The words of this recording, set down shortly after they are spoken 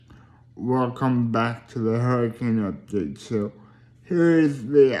welcome back to the Hurricane Update Show. Here is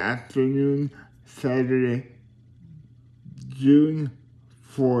the afternoon, Saturday, June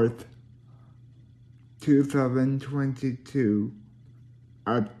 4th, 2022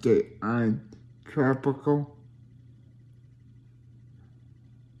 update on Tropical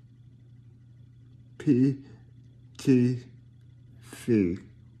PTC.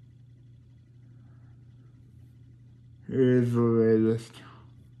 Here is the latest.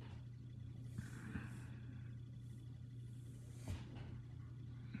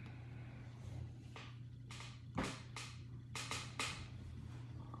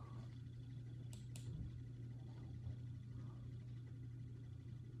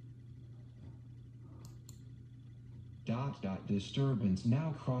 Disturbance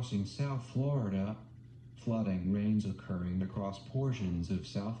now crossing South Florida. Flooding rains occurring across portions of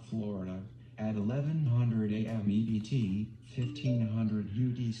South Florida at 1100 a.m. EDT, 1500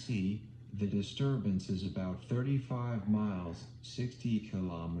 UTC. The disturbance is about 35 miles, 60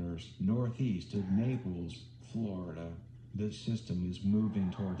 kilometers northeast of Naples, Florida. The system is moving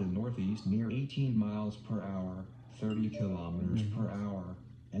toward the northeast near 18 miles per hour, 30 kilometers per hour,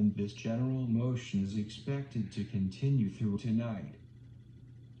 and this general motion is expected to continue through tonight.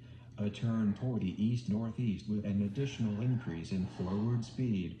 A turn toward the east-northeast with an additional increase in forward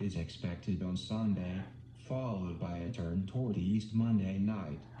speed is expected on Sunday, followed by a turn toward the east Monday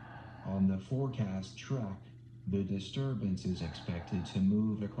night. On the forecast track, the disturbance is expected to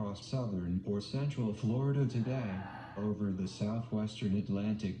move across southern or central Florida today, over the southwestern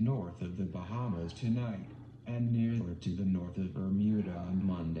Atlantic north of the Bahamas tonight, and nearer to the north of Bermuda on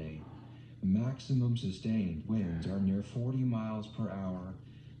Monday. Maximum sustained winds are near 40 miles per hour,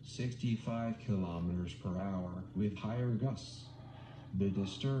 65 kilometers per hour, with higher gusts. The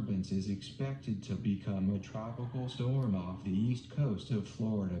disturbance is expected to become a tropical storm off the east coast of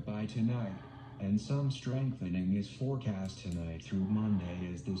Florida by tonight, and some strengthening is forecast tonight through Monday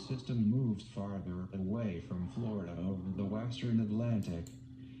as the system moves farther away from Florida over the western Atlantic.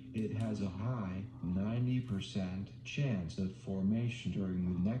 It has a high 90% chance of formation during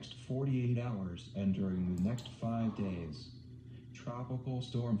the next 48 hours and during the next 5 days. Tropical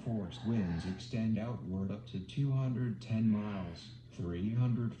storm force winds extend outward up to 210 miles,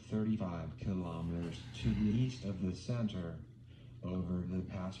 335 kilometers to the east of the center. Over the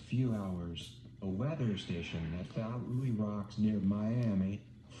past few hours, a weather station at Fowey Rocks near Miami,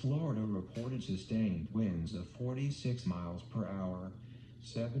 Florida reported sustained winds of 46 miles per hour,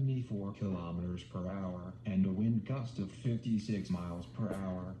 74 kilometers per hour, and a wind gust of 56 miles per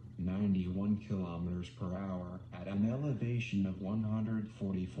hour, 91 kilometers per hour, at an elevation of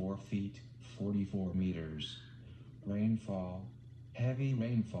 144 feet, 44 meters. Rainfall. Heavy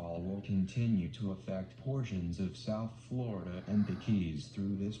rainfall will continue to affect portions of South Florida and the Keys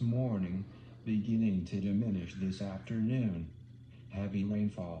through this morning, beginning to diminish this afternoon. Heavy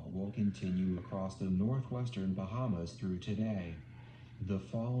rainfall will continue across the northwestern Bahamas through today. The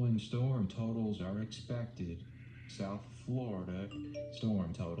following storm totals are expected. South Florida,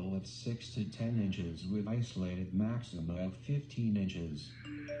 storm total of 6 to 10 inches with isolated maxima of 15 inches.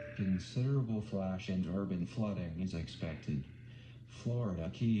 Considerable flash and urban flooding is expected. Florida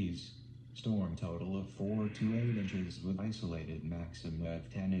Keys, storm total of 4 to 8 inches with isolated maxima of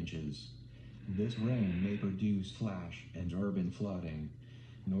 10 inches. This rain may produce flash and urban flooding.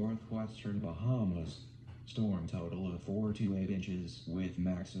 Northwestern Bahamas, storm total of 4 to 8 inches with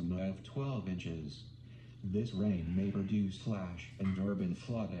maxima of 12 inches. This rain may produce flash and urban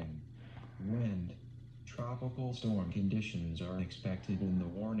flooding. Wind. Tropical storm conditions are expected in the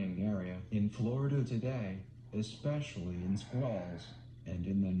warning area in Florida today, especially in squalls, and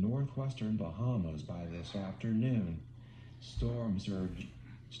in the northwestern Bahamas by this afternoon. Storm surge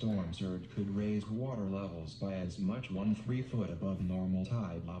could raise water levels by as much 1-3 foot above normal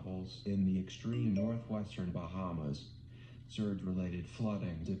tide levels in the extreme northwestern Bahamas. Surge-related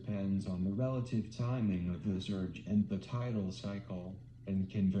flooding depends on the relative timing of the surge and the tidal cycle, and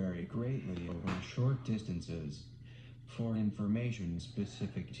can vary greatly over short distances. For information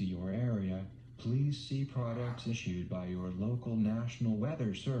specific to your area, please see products issued by your local National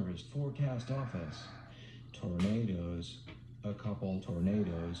Weather Service forecast office. Tornadoes. A couple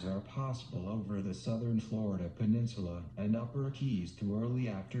tornadoes are possible over the southern Florida peninsula and upper Keys through early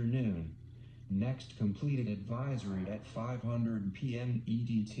afternoon. Next completed advisory at 500 p.m.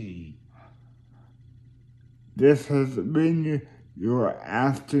 EDT. This has been your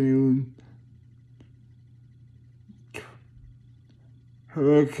afternoon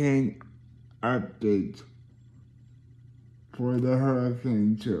hurricane update for the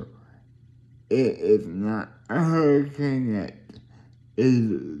Hurricane Show. It is not a hurricane yet.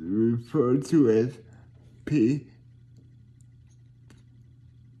 is referred to as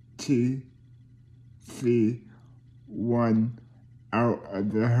PTC-1 out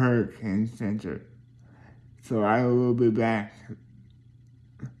of the Hurricane Center. So I will be back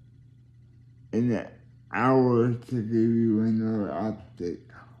in an hour to give you another update,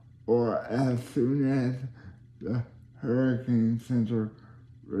 or as soon as the Hurricane Center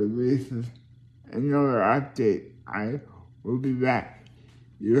releases another update, I will be back.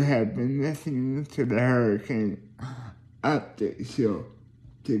 You have been listening to the Hurricane Update Show.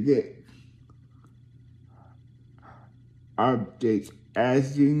 To get updates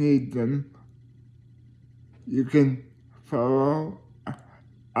as you need them, you can follow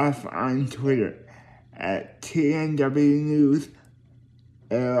us on Twitter at TNW News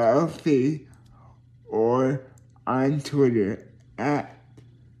LLC, or on Twitter at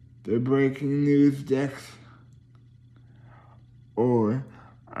The Breaking News Desk, or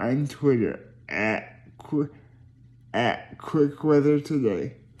on Twitter at Quick Weather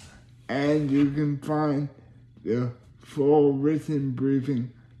Today. And you can find the full written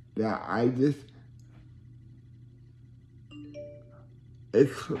briefing that I just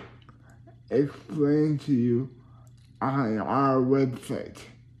explain to you on our website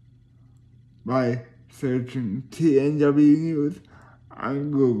by searching TNW News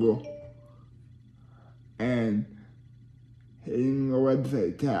on Google and hitting the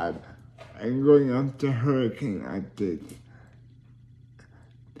website tab and going up to Hurricane Updates.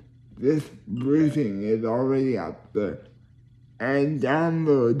 This briefing is already up there. And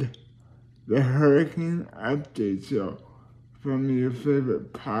download the Hurricane Update Show from your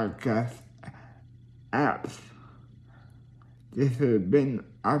favorite podcast apps. This has been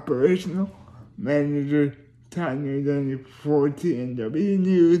Operational Manager Tanya Dunny for TNW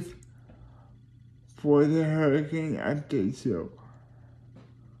News for the Hurricane Update Show.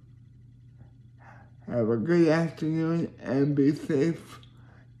 Have a good afternoon and be safe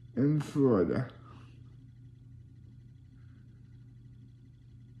in Florida.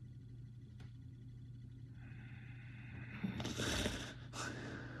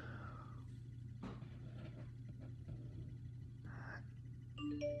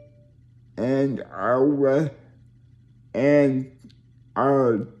 And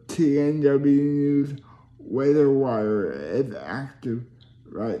our TNW News Weather Wire is active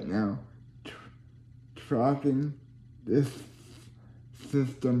right now, tracking this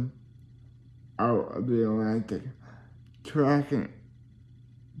system out of the Atlantic, tracking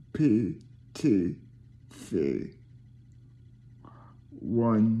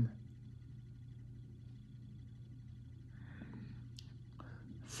PTC-1.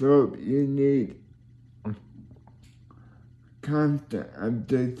 So you need constant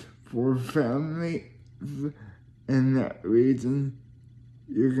updates for families in that region.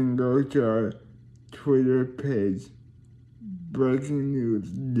 You can go to our Twitter page, Breaking News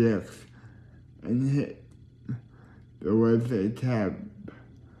Desk, and hit the website tab,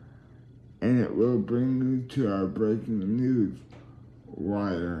 and it will bring you to our Breaking News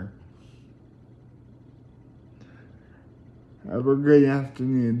Wire. Have a good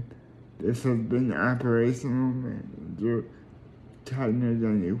afternoon. This has been Operational Manager Tanya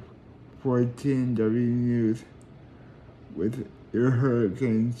Dunny for TNW News with your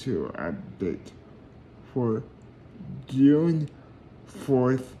Hurricane Show update for June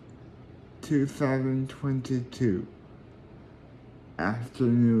 4th, 2022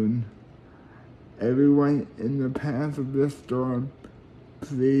 afternoon. Everyone in the path of this storm,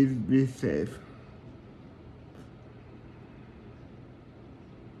 please be safe.